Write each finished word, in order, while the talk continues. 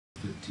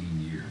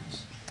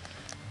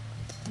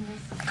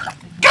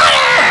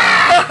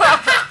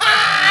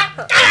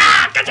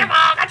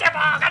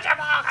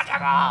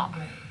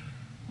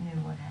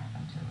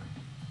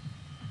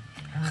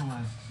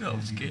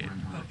I'm scared.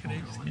 Fucking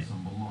heaps scared.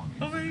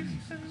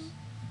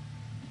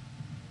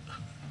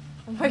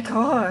 Oh my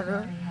god.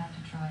 Somebody had to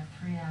drive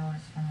 3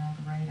 hours from El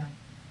Dorado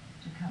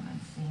to come and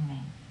see me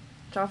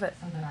Drop it.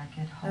 so that I could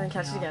And hold then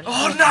catch it you again. up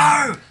Oh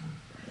no! to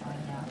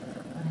find out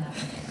what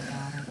happened to the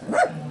daughter.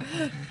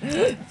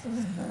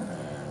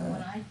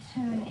 When I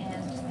tune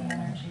into the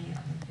energy of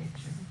the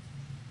picture,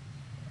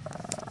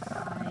 I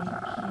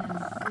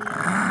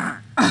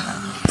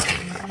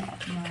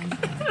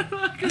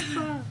can see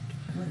what the person is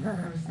doing,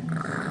 past or present.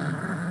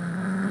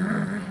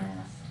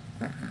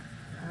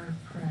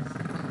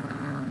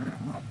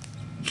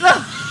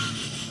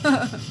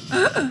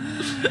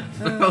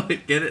 Throw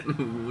it, get it,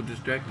 and we'll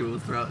distract you, we'll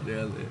throw it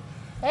down there.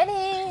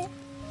 Penny!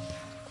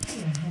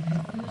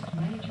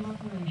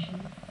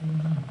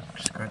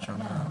 Scratch on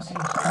the house.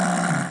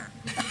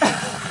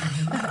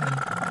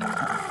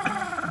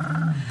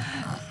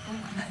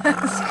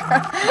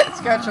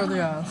 Scratch on the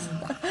ass.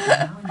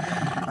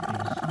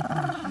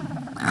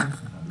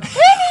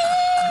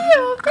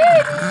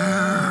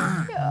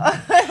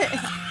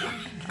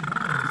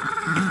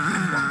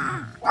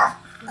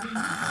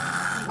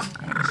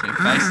 So your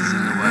face is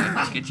in the way.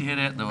 Just get your head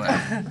out the way.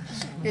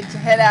 Get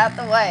your head out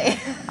the way.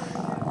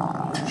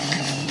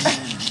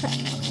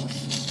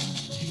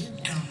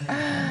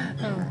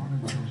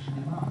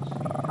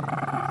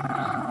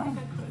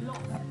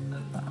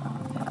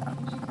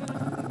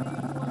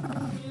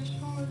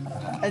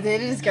 I dare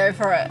to just go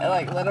for it,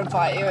 like let him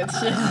bite you and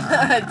shit.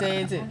 I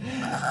dare to.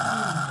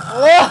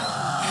 Whoa!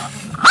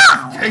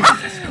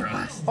 Jesus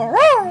Christ.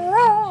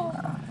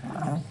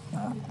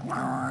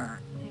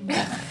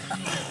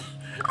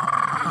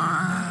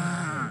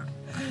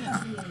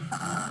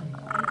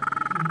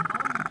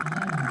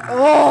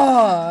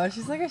 Oh,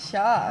 she's like a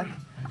shark.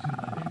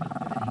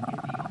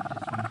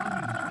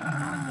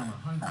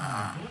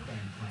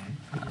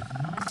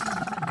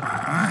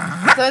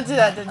 Don't do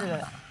that, don't do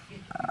that.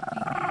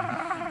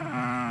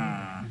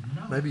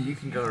 Maybe you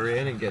can go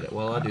around and get it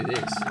while I do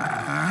this.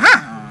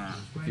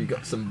 If you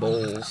got some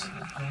balls.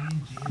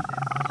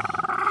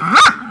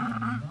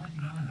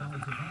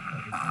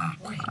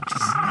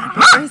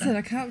 Where is it?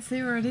 I can't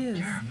see where it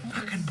is.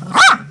 Fucking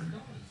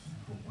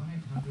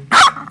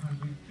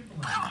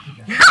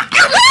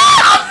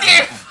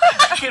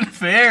fucking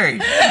fairy.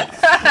 I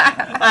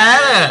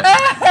had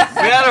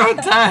her. We had her on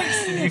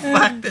toast and you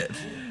fucked it.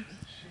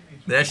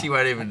 Now she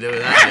won't even do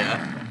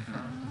that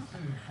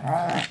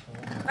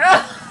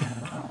now.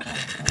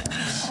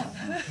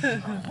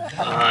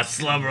 Oh,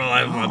 slobber all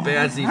over my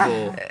bouncy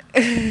ball.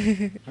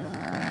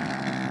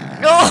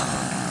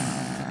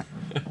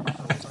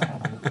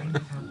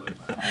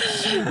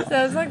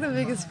 Sounds like the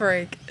biggest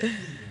freak.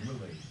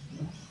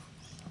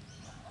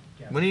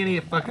 When are you gonna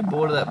get fucking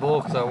bored of that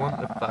ball? Because I want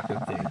the fucking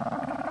thing.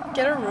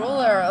 Get a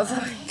ruler or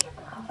something.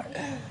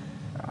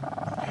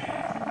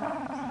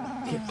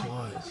 Get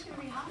pliers.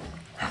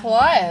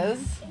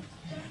 Pliers?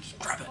 Just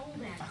grab it.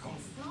 Fuck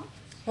off.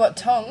 What,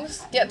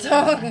 tongs? Get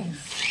tongs.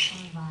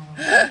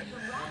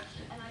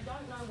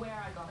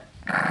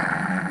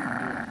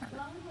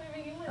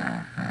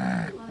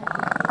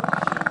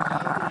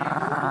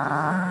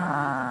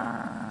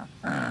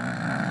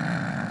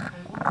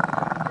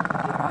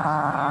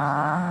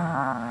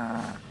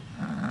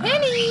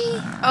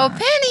 Penny! Oh,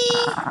 Penny!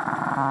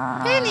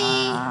 Penny!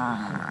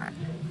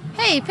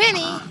 Hey,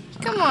 Penny!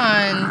 Come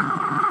on!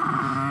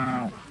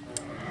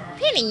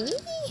 Penny!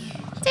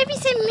 Don't be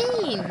so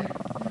mean!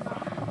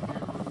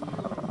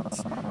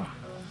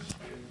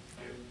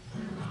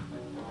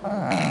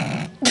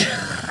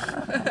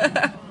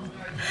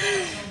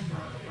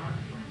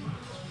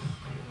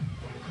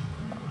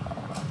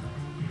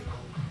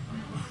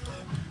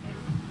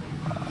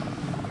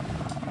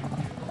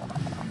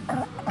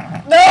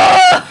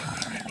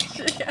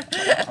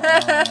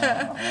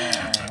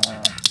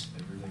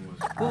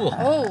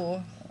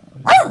 Oh.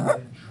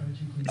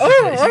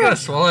 Oh! She's gonna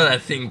swallow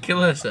that thing and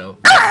kill herself.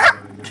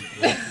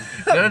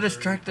 Gotta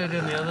distract her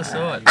down the other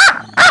side.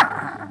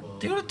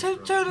 You gotta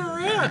turn her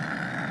around.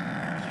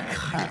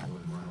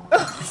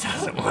 This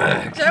doesn't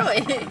work.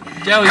 Joey!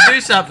 Joey,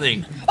 do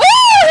something.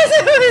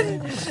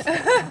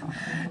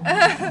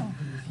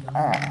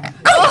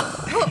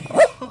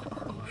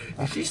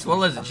 If she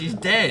swallows it, she's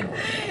dead.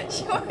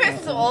 She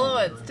won't swallow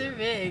it, it's too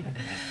big.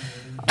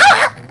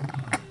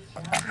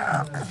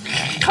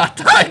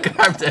 I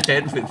grabbed her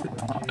head with it.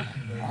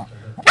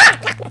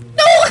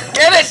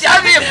 Get it!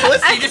 Don't be a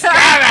pussy! Just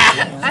grab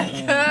it! I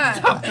can't.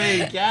 Stop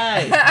being gay!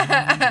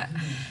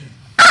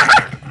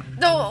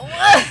 No.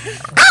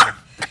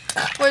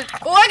 Wait.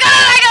 Oh, I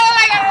got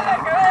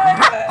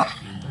it!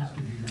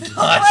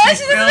 Oh, She's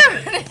she's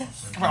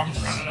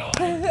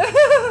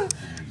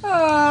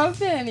Oh,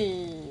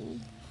 Penny.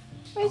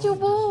 Where's your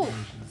ball?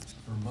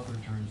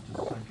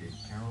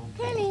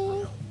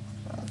 Penny.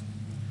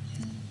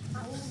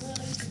 I'm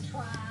willing to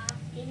try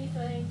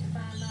anything to